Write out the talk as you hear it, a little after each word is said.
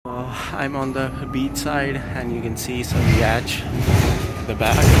I'm on the beach side and you can see some yacht at the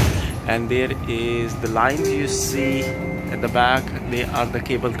back, and there is the lines you see at the back. They are the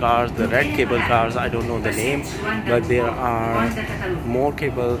cable cars, the red cable cars. I don't know the name, but there are more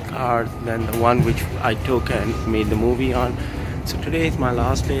cable cars than the one which I took and made the movie on. So today is my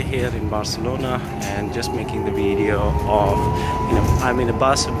last day here in Barcelona and just making the video of, I'm in a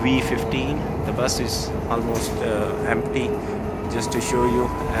bus v15. The bus is almost empty, just to show you,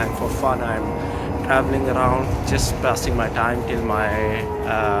 and for fun I'm traveling around, just passing my time till my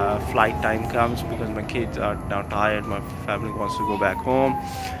flight time comes, because my kids are now tired, my family wants to go back home.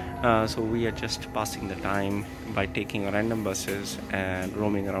 So we are just passing the time by taking random buses and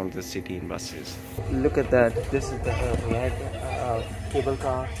roaming around the city in buses. Look at that, this is the red cable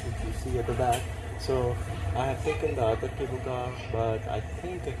car which you see at the back. So I have taken the other cable car, but I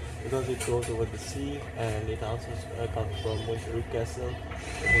think because it goes over the sea and it also comes from Montjuic Castle,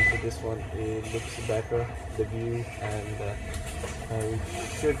 I think this one, it looks better, the view, and it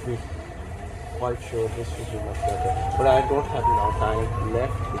should be quite sure this should be much better. But I don't have enough time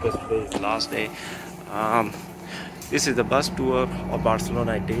left because today is the last day. This is the bus tour of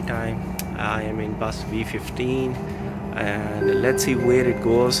Barcelona at daytime. I am in bus v15. And let's see where it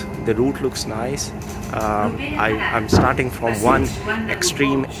goes. The route looks nice. I'm starting from one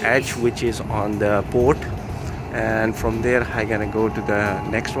extreme edge, which is on the port, and from there I'm gonna go to the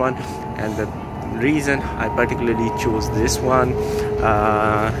next one. And the reason I particularly chose this one,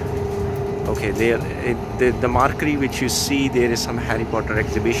 okay, the Mercury which you see, there is some Harry Potter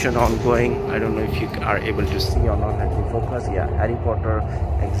exhibition ongoing. I don't know if you are able to see or not. Let me focus. Yeah, Harry Potter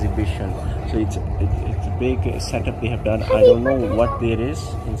exhibition. So it's a big setup they have done. I don't know what there is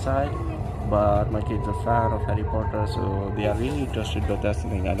inside, but my kids are fan of Harry Potter, so they are really interested. But that's the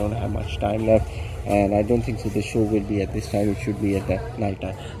thing, I don't have much time left, and I don't think so the show will be at this time. It should be at the night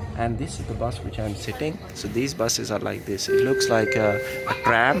time. And this is the bus which I'm sitting. So these buses are like this. It looks like a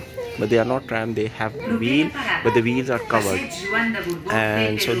tram, but they are not tram. They have the wheel, but the wheels are covered.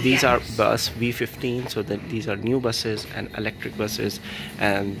 And so these are bus v15. So that these are new buses and electric buses,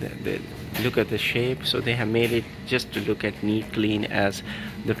 and look at the shape. So they have made it just to look at neat, clean as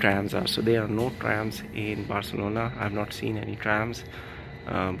the trams are. So there are no trams in Barcelona. I have not seen any trams,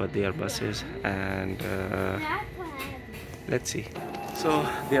 but they are buses. And let's see. So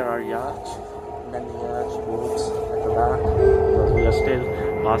there are yachts, many yachts, boats at the back, because we are still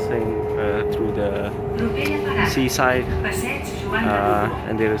passing through the seaside,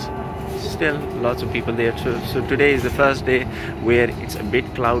 and there is still lots of people there. So today is the first day where it's a bit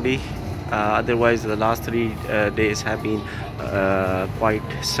cloudy. Otherwise the last 3 days have been quite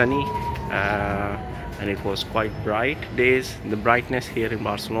sunny, and it was quite bright days. The brightness here in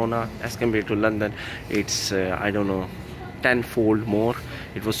Barcelona as compared to London, it's I don't know, tenfold more.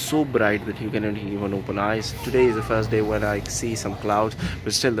 It was so bright that you cannot even open eyes. Today is the first day when I see some clouds,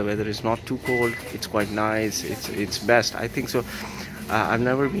 but still the weather is not too cold. It's quite nice. It's best, I think so. I've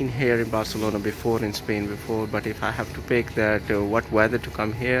never been here in Barcelona before, in Spain before, but if I have to pick that what weather to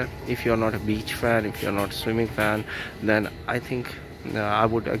come here, if you're not a beach fan, if you're not a swimming fan, then I think I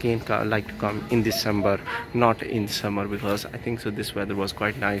would again like to come in December, not in summer, because I think so this weather was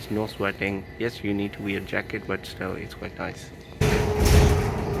quite nice. No sweating. Yes, you need to wear a jacket, but still it's quite nice.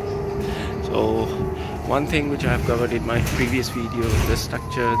 So one thing which I have covered in my previous video, the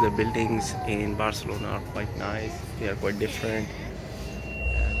structure, the buildings in Barcelona are quite nice. They are quite different,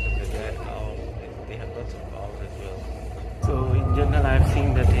 and look at that, how they have lots of cars as well. So in general I have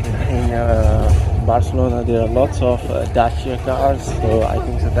seen that in Barcelona there are lots of Dacia cars, so I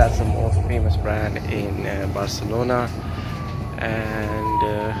think so that's the most famous brand in Barcelona. And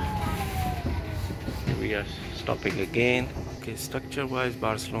we are stopping again. Okay, structure wise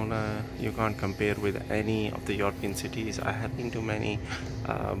Barcelona you can't compare with any of the European cities. I have been to many,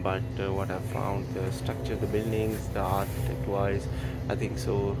 but what I found, the structure, the buildings, the architect wise, I think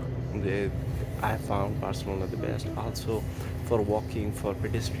so I found Barcelona the best. Also for walking, for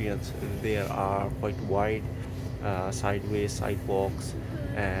pedestrians, there are quite wide sideways sidewalks,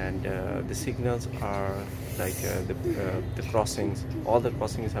 and the signals are like the crossings. All the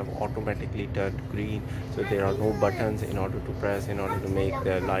crossings have automatically turned green, so there are no buttons in order to press in order to make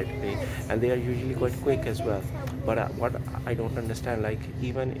the light green, and they are usually quite quick as well. But what I don't understand, like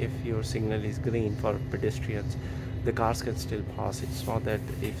even if your signal is green for pedestrians, the cars can still pass. It's not that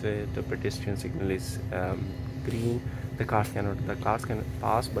if the pedestrian signal is green, the cars can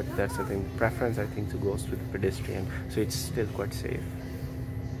pass, but that's the thing. Preference I think goes to the pedestrian, so it's still quite safe.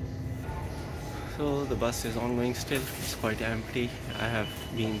 So the bus is ongoing still, it's quite empty. I have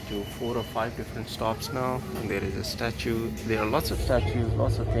been to 4 or 5 different stops now, and there is a statue. There are lots of statues,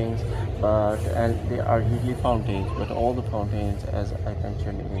 lots of things, and there are usually fountains, but all the fountains, as I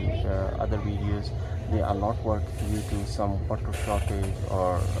mentioned in other videos, they are not working due to some water shortage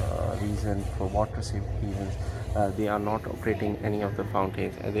or reason for water safety reasons. They are not operating any of the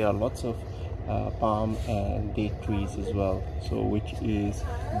fountains, and there are lots of palm and date trees as well, so which is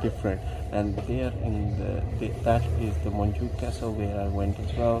different. And there in that is the Montjuic Castle where I went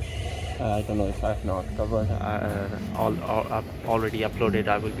as well. I don't know if I've not covered. I've already uploaded.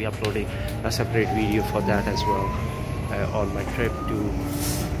 I will be uploading a separate video for that as well on my trip to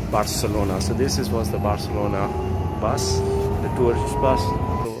Barcelona. So this was the Barcelona bus, the tourist bus.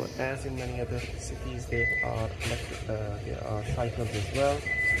 So as in many other cities, there are cycles as well.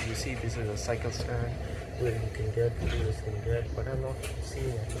 So you see, this is a cycle stand where you can get, tourists can get, but I'm not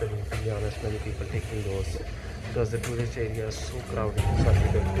seeing actually, to be honest, many people taking those, because the tourist area is so crowded. Sorry,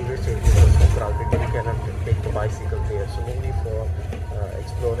 the tourist area is so crowded, you cannot take the bicycle there. So only for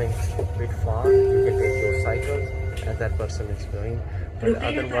exploring a bit far, you can take those cycles, and that person is going. But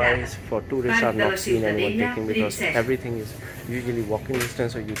otherwise, for tourists, I've not seen anyone taking, because everything is usually walking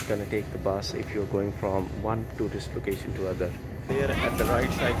distance, or you're gonna take the bus if you're going from one tourist location to other. There at the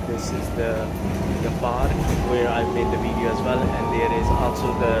right side, this is the park where I made the video as well, and there is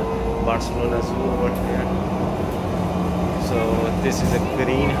also the Barcelona Zoo over there. So this is a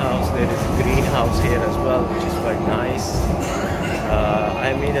greenhouse. There is a greenhouse here as well, which is quite nice.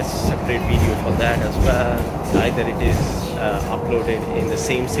 I made a separate video for that as well. Either it is uploaded in the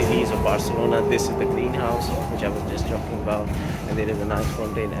same cities of Barcelona. This is the greenhouse, which I was just talking about, and there is a nice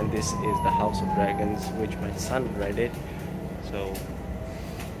fountain, and this is the House of Dragons, which my son read it. So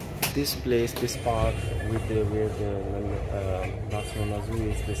this place, this park with where the Barcelona Zoo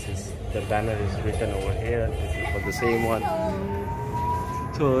is, the banner is written over here. This is for the same one.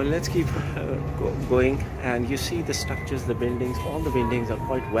 So let's keep going, and you see the structures, the buildings. All the buildings are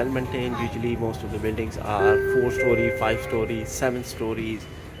quite well maintained. Usually most of the buildings are 4-story, 5-story, 7 stories.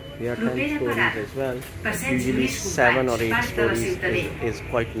 They are 10 stories as well. Usually 7 or 8 stories is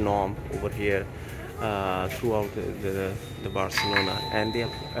quite norm over here. Throughout the Barcelona, and they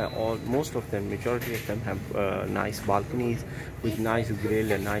have most of them, majority of them have nice balconies with nice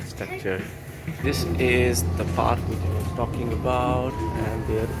grill and nice structure. This is the park which I was talking about, and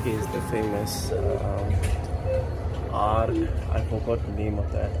there is the famous arc. I forgot the name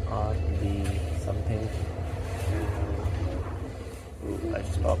of that arc, the something. I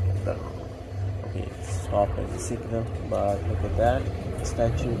stopped at the okay, stopped at the signal, but look at that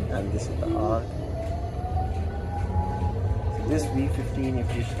statue, and this is the arc. This V15,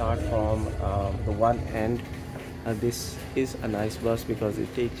 if you start from the one end, this is a nice bus because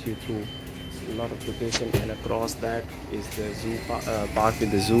it takes you through a lot of locations, and across that is the zoo park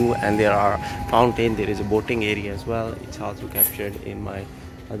with the zoo, and there are fountain. There is a boating area as well. It's also captured in my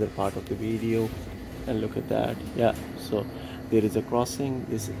other part of the video, and look at that. Yeah, so there is a crossing.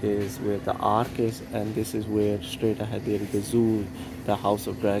 This is where the arc is, and this is where straight ahead there is the zoo, the House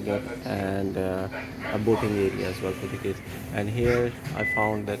of Dragon, and a boating area as well for the kids. And here I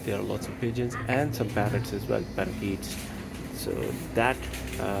found that there are lots of pigeons and some parrots as well, parakeets. So that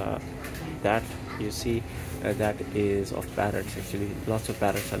you see, that is of parrots. Actually, lots of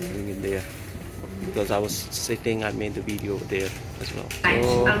parrots are living in there. Because I was sitting, I made the video there as well.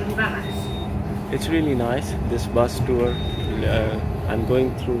 So it's really nice, this bus tour. I'm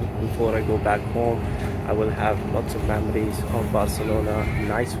going through before I go back home. I will have lots of memories of Barcelona,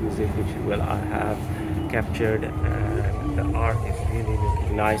 nice visit which I have captured, and the art is really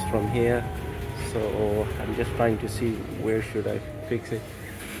looking nice from here. So I'm just trying to see where should I fix it.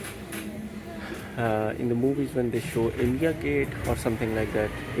 In the movies when they show India Gate or something like that,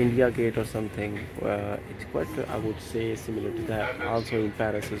 India Gate or something, it's quite, I would say, similar to that. Also in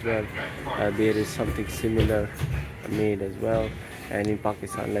Paris as well, there is something similar made as well. And in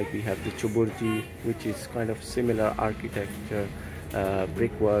Pakistan, like we have the Chuburji, which is kind of similar architecture,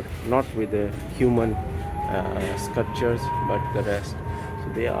 brickwork, not with the human sculptures, but the rest.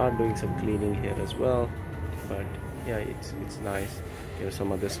 So they are doing some cleaning here as well. But yeah, it's nice. There are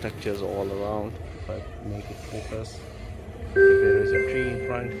some other structures all around, but make it focus. There is a tree in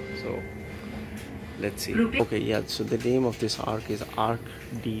front, so let's see. Okay, yeah, so the name of this arc is Arc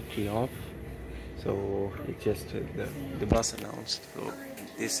de Triomphe. So it's just the bus announced. So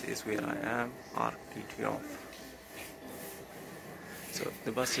this is where I am, Arc de Triomphe. So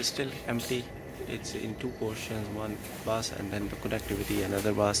the bus is still empty. It's in two portions, one bus and then the connectivity,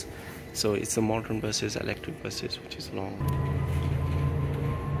 another bus. So it's the modern buses, electric buses, which is long.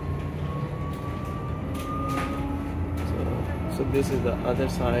 So this is the other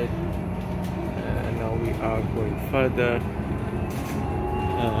side, and now we are going further.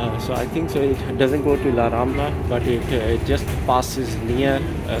 So I think so it doesn't go to La Rambla, but it just passes near,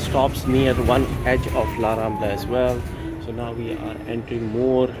 stops near one edge of La Rambla as well. So now we are entering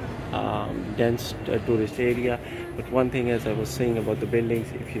more dense tourist area. But one thing, as I was saying about the buildings,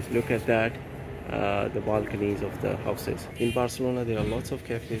 if you look at that, the balconies of the houses in Barcelona, there are lots of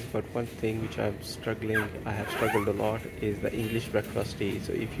cafes, but one thing which I have struggled a lot is the English breakfast tea.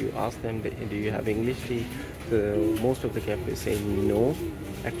 So if you ask them, do you have English tea, most of the cafes say no.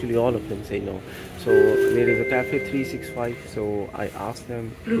 Actually, all of them say no. So there is a cafe 365. So I asked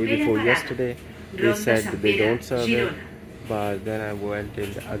them day before yesterday, they said they don't serve it. But then I went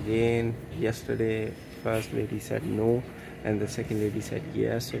in again yesterday. First lady said no, and the second lady said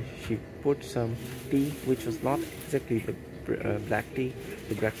yes. So she put some tea, which was not exactly the black tea,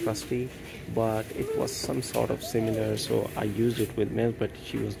 the breakfast tea, but it was some sort of similar. So I used it with milk, but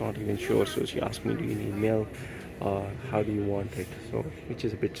she was not even sure. So she asked me, do you need milk, or how do you want it? So which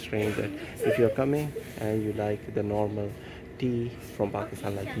is a bit strange, that if you're coming and you like the normal tea from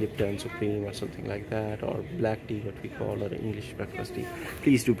Pakistan, like Lipton Supreme or something like that, or black tea, what we call, or English breakfast tea,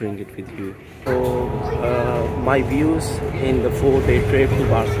 please do bring it with you. So my views in the 4-day trip to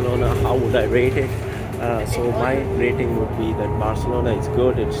Barcelona, how would I rate it? So my rating would be that Barcelona is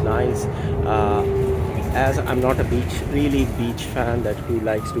good, it's nice. As I'm not a really beach fan that who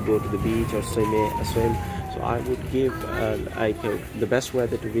likes to go to the beach or swim, so I would give the best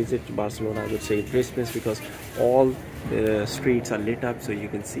weather to visit Barcelona, I would say Christmas, because all the streets are lit up, so you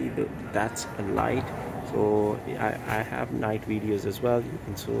can see that's a light. So I have night videos as well, you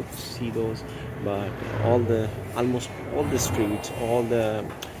can see those. But almost all the streets, all the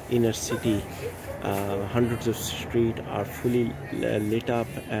inner city, hundreds of streets are fully lit up,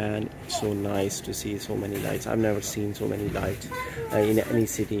 and it's so nice to see so many lights. I've never seen so many lights in any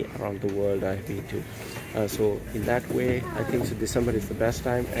city around the world I've been to. So in that way, I think so December is the best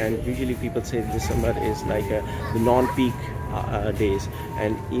time, and usually people say December is like the non-peak days,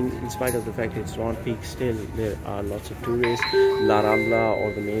 and in spite of the fact it's non-peak, still there are lots of tourists. La Rambla,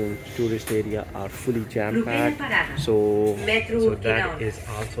 or the main tourist area, are fully jam-packed. So that is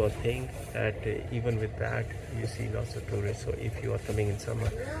also a thing, that even with that you see lots of tourists. So if you are coming in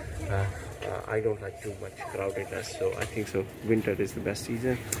summer, I don't like too much crowdedness, so I think so winter is the best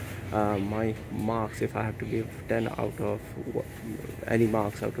season. My marks, if I have to give 10 out of any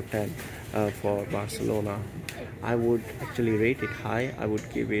marks out of 10 for Barcelona, I would actually rate it high. I would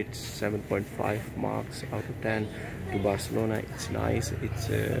give it 7.5 marks out of 10 to Barcelona. It's nice, it's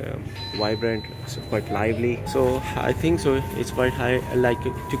vibrant, it's quite lively. So I think so it's quite high. Like,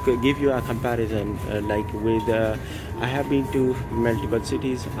 to give you a comparison, like with I have been to multiple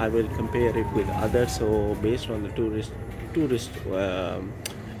cities, I will compare it with others. So based on the tourist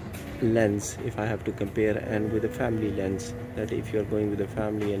lens, if I have to compare, and with a family lens, that if you're going with a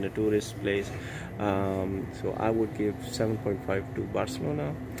family and a tourist place, so I would give 7.5 to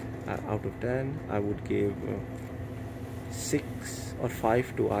Barcelona out of 10. I would give 6 or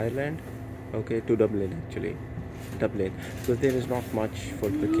 5 to Ireland, okay, to Dublin, actually Dublin, because there is not much for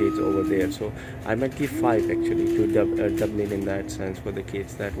the kids over there. So I might give 5 actually to Dublin, in that sense, for the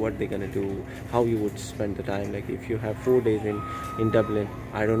kids, that what they're gonna do, how you would spend the time. Like if you have 4 days in Dublin,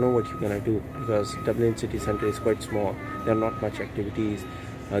 I don't know what you're gonna do, because Dublin city center is quite small. There are not much activities.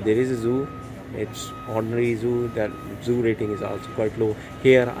 There is a zoo, it's ordinary zoo. That zoo rating is also quite low.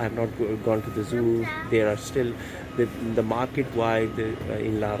 Here I have not gone to the zoo. There are still the market wide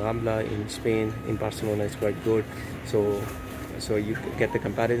in La Rambla in Spain, in Barcelona, is quite good. So you get the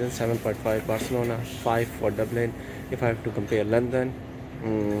comparison. 7.5 Barcelona, 5 for Dublin. If I have to compare London,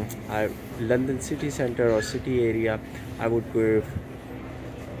 London city center or city area, I would give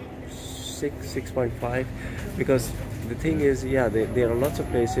 6.5, because the thing is, yeah, there are lots of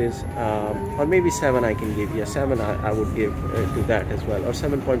places, or maybe 7 I can give. Yeah, 7 I would give to that as well, or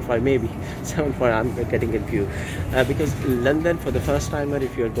 7.5 maybe. 7. I'm getting confused, because London, for the first timer,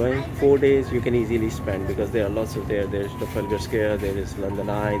 if you're going 4 days, you can easily spend, because there are lots of there's Trafalgar Square, there is London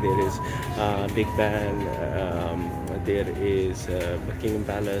Eye, there is Big Ben, there is Buckingham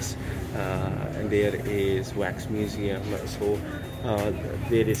Palace, and there is Wax Museum. So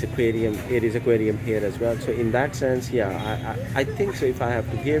there is aquarium here as well. So in that sense, yeah, I think so. If I have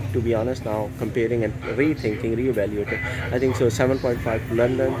to give, to be honest, now comparing and reevaluating, I think so 7.5 to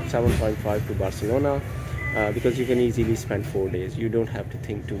London, 7.5 to Barcelona, because you can easily spend 4 days. You don't have to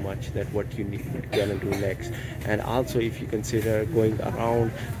think too much that what you gonna do next. And also, if you consider going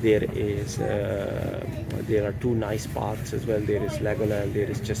around, there are 2 nice parks as well. There is Legoland, there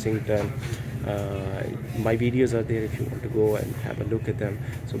is Chessington, My videos are there if you want to go and have a look at them.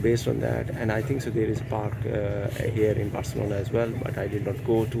 So based on that, and I think so there is a park here in Barcelona as well, but I did not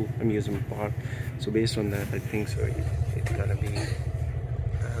go to amusement park. So based on that, I think so it's gonna be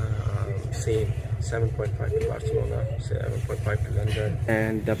same 7.5 to Barcelona, 7.5 to London,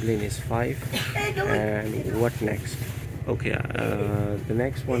 and Dublin is 5. And what next? Okay, the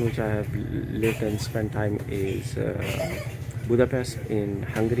next one which I have lived and spent time is Budapest in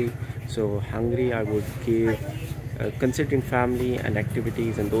Hungary. So Hungary I would give, considering family and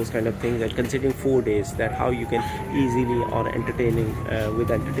activities and those kind of things, and considering 4 days, that how you can easily or entertaining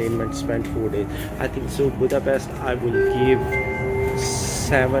with entertainment spend 4 days, I think so Budapest I will give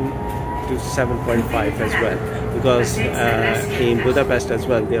 7 to 7.5 as well, because in Budapest as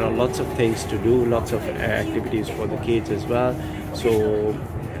well there are lots of things to do, lots of activities for the kids as well, so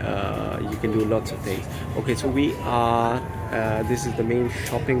you can do lots of things. Okay, so we are this is the main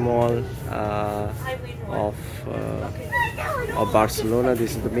shopping mall of Barcelona.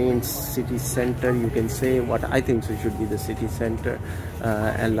 This is the main city center, you can say, what I think so should be the city center,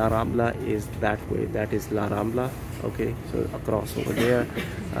 and La Rambla is that way, that is La Rambla. Okay, so across over there,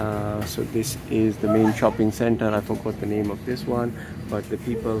 so this is the main shopping center. I forgot the name of this one, but the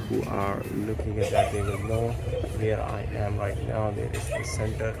people who are looking at that, they will know where I am right now. There is the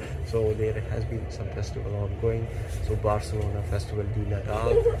center, so there has been some festival ongoing, so Barcelona Festival de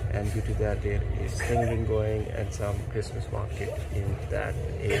Nadal, and due to that there is singing going and some Christmas market in that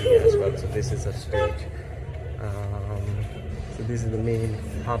area as well. So this is a stage. So this is the main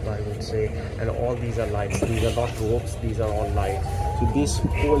hub, I would say, and all these are lights. These are not ropes, these are all lights. So this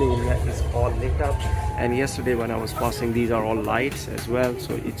whole area is all lit up, and yesterday when I was passing, these are all lights as well,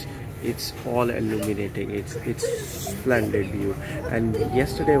 so it's all illuminating. It's splendid view. And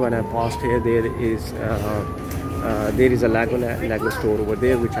yesterday when I passed here, there is a Lego store over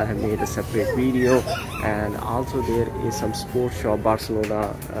there, which I have made a separate video, and also there is some sports shop,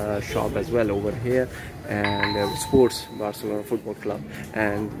 Barcelona shop as well over here, and sports Barcelona Football Club.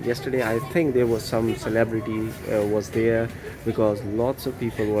 And yesterday I think there was some celebrity was there, because lots of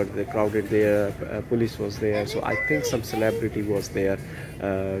people were crowded there, police was there, so I think some celebrity was there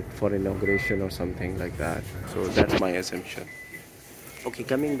for inauguration or something like that. So that's my assumption. Okay,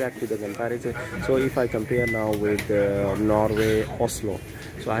 coming back to the comparison, so if I compare now with Norway, Oslo,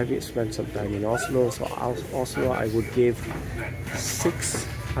 so I have spent some time in Oslo. So Oslo I would give 6.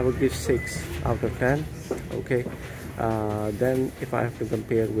 I would give 6 out of 10. Okay, then if I have to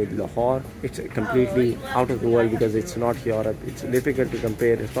compare with Lahore, it's completely out of the world, because it's not Europe. It's difficult to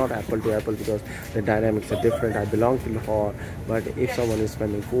compare. It's not apple to apple, because the dynamics are different. I belong to Lahore, but if someone is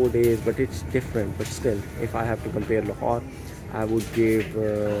spending 4 days, but it's different. But still, if I have to compare Lahore, I would give,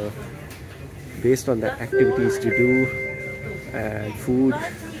 based on the activities to do and food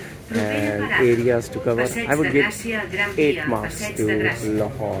and areas to cover, I would give 8 marks to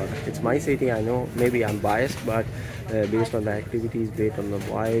Lahore. It's my city, I know, maybe I'm biased, but based on the activities, based on the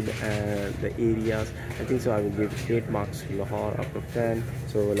vibe and the areas, I think so I will give 8 marks to Lahore out of 10.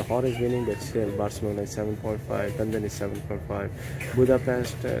 So Lahore is winning, but still Barcelona is 7.5, London is 7.5,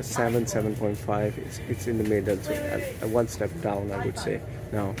 Budapest 7.5. It's in the middle, so one step down, I would say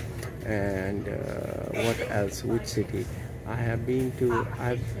now. And what else? Which city?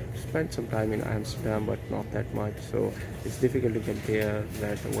 I've spent some time in Amsterdam, but not that much, so it's difficult to compare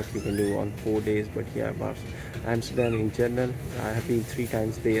that what you can do on 4 days. But yeah, Amsterdam in general, I have been 3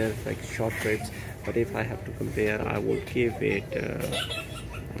 times there, like short trips. But if I have to compare, I would give it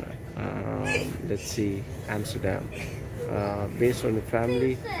let's see, Amsterdam. Based on the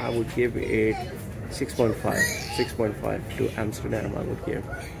family, I would give it 6.5 to Amsterdam. I would give.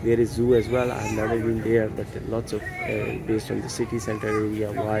 There is zoo as well. I've never been there, but lots of based on the city center area,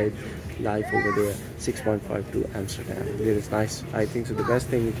 wide life over there. 6.5 to Amsterdam. There is nice. I think so. The best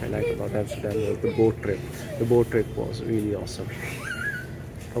thing which I like about Amsterdam was the boat trip. The boat trip was really awesome.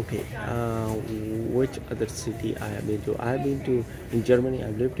 Okay, which other city I have been to? I have been to in Germany.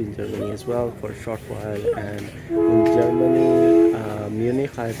 I've lived in Germany as well for a short while, and in Germany,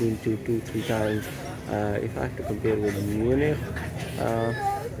 Munich I've been to 2-3 times. If I have to compare with Munich,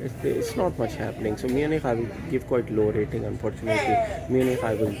 it's not much happening. So Munich I will give quite low rating, unfortunately. Munich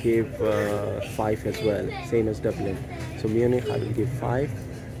I will give 5 as well, same as Dublin. So Munich I will give 5.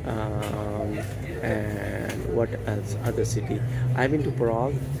 And what else? Other city, I've been to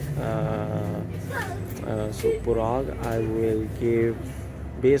Prague. So Prague I will give,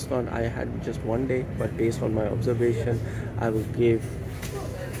 based on, I had just 1 day, but based on my observation, I will give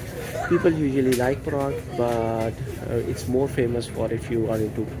People usually like Prague, but it's more famous for if you are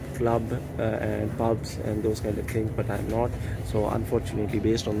into club and pubs and those kind of things, but I'm not. So unfortunately,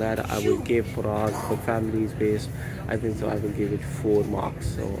 based on that, I will give Prague, for families based, I think so I will give it 4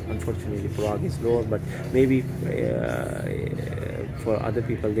 marks. So unfortunately Prague is lower, but maybe for other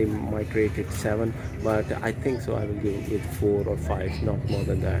people they might rate it 7, but I think so I will give it 4 or 5, not more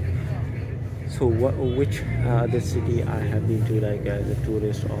than that. So which other city I have been to, like as a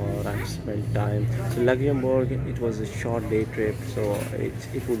tourist or I've spent time? So Luxembourg, it was a short day trip, so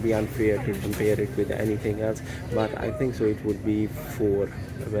it would be unfair to compare it with anything else, but I think so it would be 4.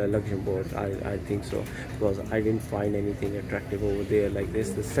 Luxembourg, I think so, because I didn't find anything attractive over there like this.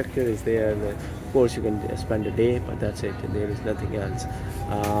 The structure is there, and of course you can spend a day, but that's it, there is nothing else.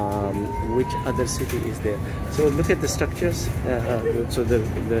 Which other city is there? So look at the structures. So the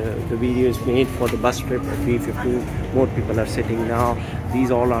video is made for the bus trip of v15. More people are sitting now.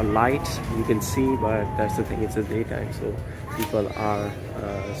 These all are lights, you can see, but that's the thing, it's a daytime, so people are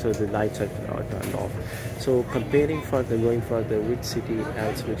so the lights are turned off. So comparing further, going further, which city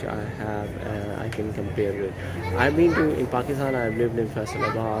else which I have I can compare with? I've been to in Pakistan. I've lived in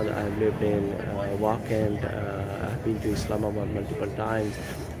Faisalabad, I've lived in Wakand, I've been to Islamabad multiple times.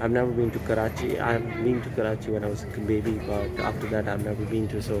 I've never been to Karachi. I've been to Karachi when I was a baby, but after that I've never been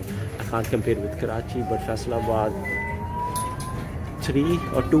to, so I can't compare with Karachi. But Faisalabad, 3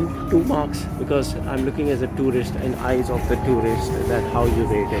 or 2 marks, because I'm looking as a tourist and eyes of the tourist, that how you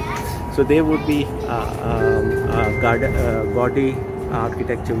rate it. So there would be Gaudi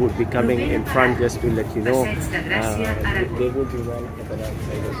architecture would be coming in front, just to let you know. There would be one at the right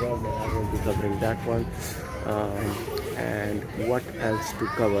side as well, but I won't be covering that one. And what else to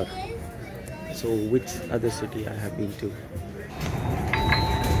cover? So which other city I have been to?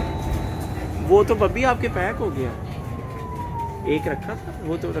 वो तो बब्बी आपके pack हो गया, एक रखा था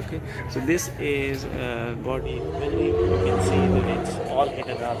वो तो रखे. So this is Gaudi building. You can see that it's all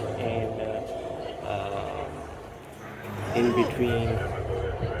hidden up in between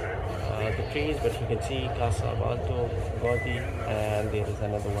the trees, but you can see Casa Balto, Gaudi, and there is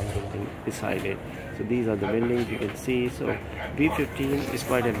another one building beside it. So these are the buildings you can see. So v15 is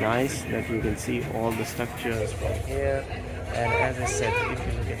quite a nice, that you can see all the structures from here, and as I said, if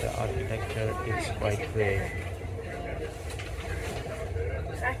you look at the architecture, it's quite great.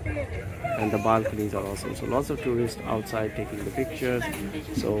 And the balconies are awesome, so lots of tourists outside taking the pictures.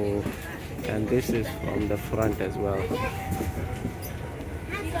 So, and this is from the front as well.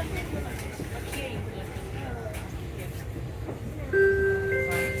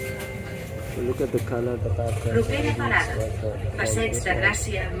 So look at the color, the pattern. Passeig de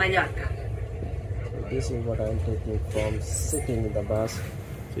Gràcia, Mallorca. So this is what I'm taking from sitting in the bus.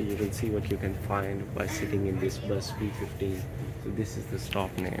 So you can see what you can find by sitting in this bus v15. So this is the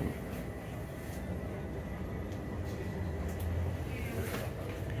stop name.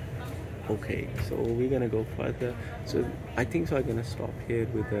 Okay, so we're gonna go further. So I think so I'm gonna stop here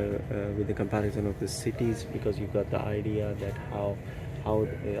with the comparison of the cities, because you got the idea that how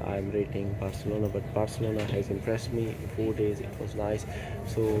I'm rating Barcelona. But Barcelona has impressed me. 4 days it was nice.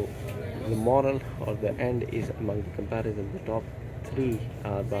 So the moral or the end is, among the comparison, the top 3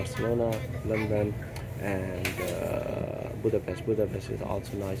 are Barcelona, London, and Budapest. Budapest is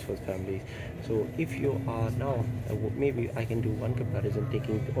also nice for families. So if you are now, maybe I can do one comparison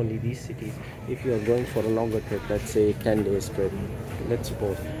taking only these cities. If you are going for a longer trip, let's say 10 days trip, let's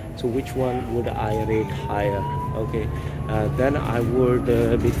suppose, so which one would I rate higher? Okay, then I would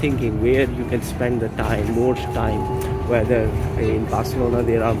be thinking where you can spend the time, more time, whether in Barcelona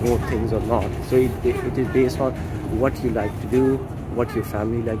there are more things or not. So it is based on what you like to do, what your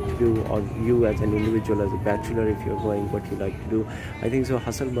family like to do, or you as an individual, as a bachelor, if you're going, what you like to do. I think so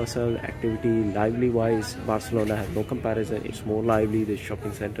hustle bustle activity, lively wise, Barcelona has no comparison. It's more lively. The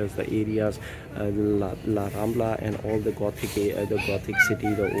shopping centers, the areas, La Rambla, and all the gothic city, the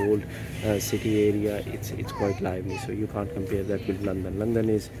old city area, it's quite lively. So you can't compare that with London. London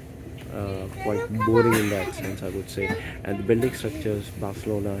is quite boring in that sense, I would say. And the building structures,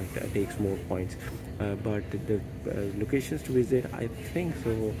 Barcelona takes more points. But the locations to visit, I think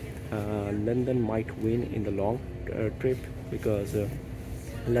so London might win in the long trip, because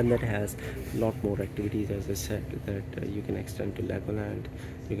London has a lot more activities, as I said, that you can extend to Legoland,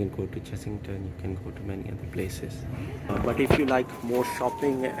 you can go to Chessington, you can go to many other places. But if you like more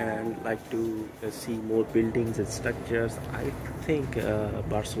shopping and like to see more buildings and structures, I think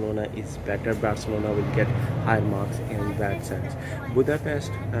Barcelona is better. Barcelona will get higher marks in that sense.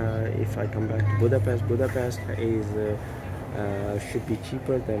 Budapest, if I come back to Budapest, Budapest is should be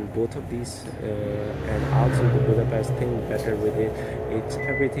cheaper than both of these, and also the Budapest thing better with it, it's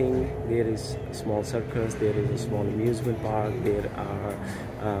everything. There is small circus, there is a small amusement park,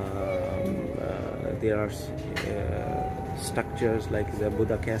 there are structures like the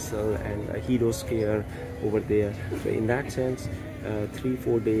Buddha Castle and a hero scare over there. So in that sense,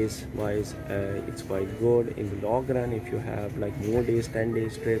 3-4 days wise, it's quite good. In the long run, if you have like more days, 10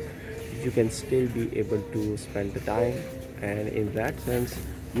 days trip, you can still be able to spend the time. And in that sense,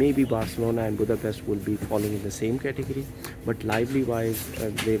 maybe Barcelona and Budapest will be falling in the same category, but lively wise,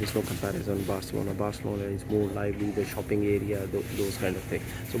 there is no comparison. Barcelona is more lively, the shopping area, those kind of things.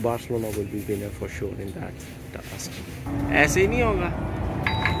 So Barcelona will be winner for sure in that task. ऐसे ही नहीं होगा.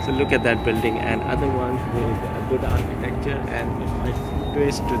 So look at that building, and other one with a good architecture. And if I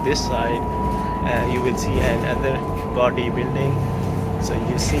twist to this side, you will see another gaudy building. So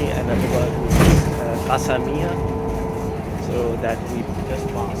you see another one, which is Casa Mia. So that we just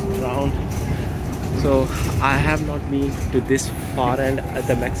passed around. So I have not been to this far end. At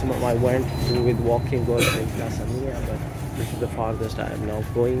the maximum I went to with walking was in Casa Mia, but this is the farthest I am now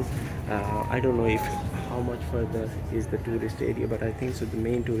going. I don't know if how much further is the tourist area, but I think so the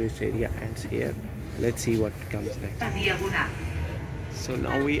main tourist area ends here. Let's see what comes next. So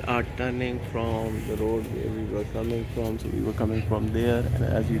now we are turning from the road where we were coming from. So we were coming from there, and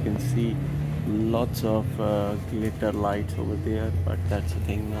as you can see, lots of glitter lights over there, but that's the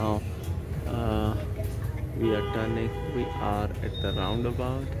thing. Now we are turning, we are at the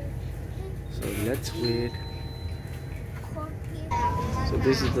roundabout, so let's wait. So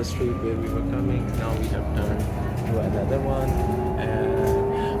this is the street where we were coming. Now we have turned to another one,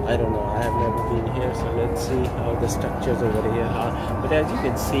 and I don't know, I have never been here, so let's see how the structures over here are. But as you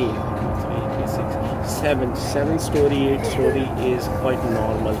can see, 7 story, 8 story is quite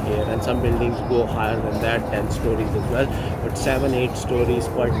normal here, and some buildings go higher than that, 10 stories as well, but 7-8 stories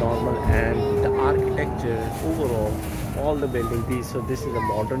quite normal. And the architecture overall, all the buildings, so this is a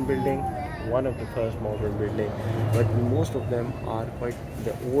modern building, one of the first modern building, but most of them are quite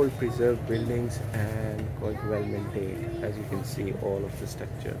the old preserved buildings and quite well maintained. As you can see, all of the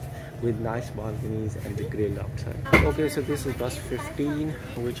structures with nice balconies and the grill outside. Okay, so this is bus 15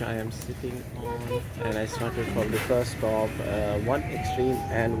 which I am sitting on, and I started from the first stop, one extreme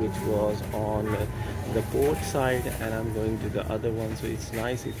end, which was on the port side, and I'm going to the other one. So it's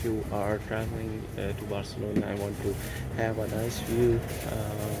nice if you are traveling to Barcelona and want to have a nice view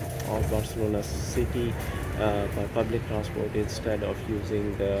of Barcelona city by public transport instead of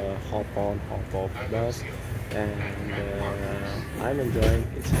using the hop-on hop-off bus. And I'm enjoying,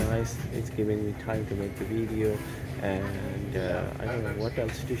 it's nice, it's giving me time to make the video, and I don't know what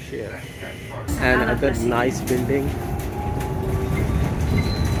else to share. And another nice building.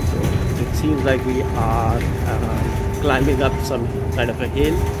 So it seems like we are climbing up some kind of a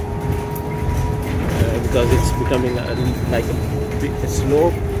hill, because it's becoming like a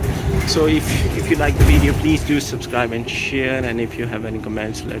slope. So if you like the video, please do subscribe and share, and if you have any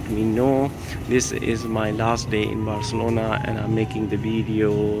comments, let me know. This is my last day in Barcelona, and I'm making the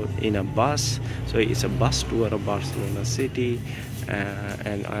video in a bus. So it's a bus tour of Barcelona city,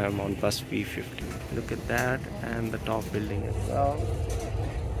 and I am on bus v15. Look at that, and the top building as well.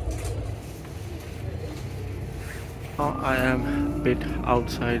 Now I am a bit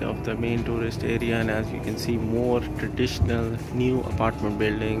outside of the main tourist area, and as you can see, more traditional new apartment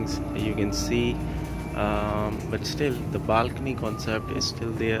buildings you can see, but still the balcony concept is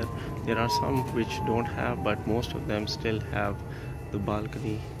still there. There are some which don't have, but most of them still have the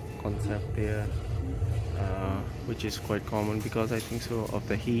balcony concept there, which is quite common, because I think so of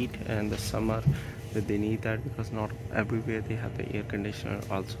the heat and the summer that they need that, because not everywhere they have the air conditioner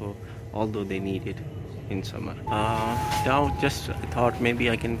also, although they need it in summer. Now just I thought maybe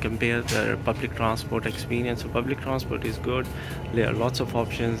I can compare the public transport experience. So public transport is good, there are lots of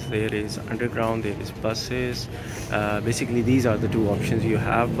options. There is underground, there is buses, basically these are the two options you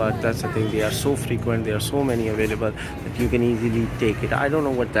have, but that's the thing, they are so frequent, there are so many available that you can easily take it. I don't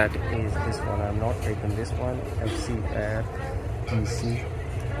know what that is, this one, I'm not taking this one, FC Air DC,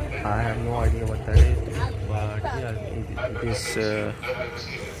 I have no idea what that is, but yeah, it is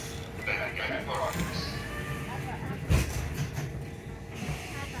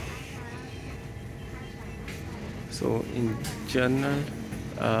so in general,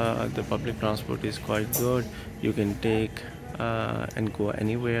 the public transport is quite good. You can take and go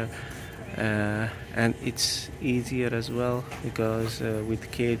anywhere, and it's easier as well, because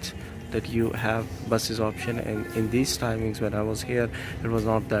with kids that you have buses option, and in these timings when I was here, it was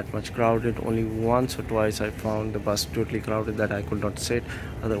not that much crowded. Only once or twice I found the bus totally crowded that I could not sit,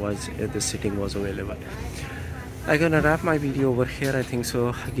 otherwise the sitting was available. I'm gonna wrap my video over here. I think so.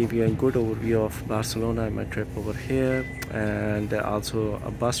 I give you a good overview of Barcelona and my trip over here, and also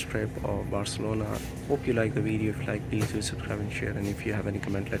a bus trip of Barcelona. Hope you like the video. If you like, please do subscribe and share, and if you have any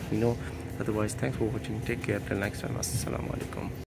comment, let me know. Otherwise, thanks for watching. Take care till next time. Assalamu alaikum.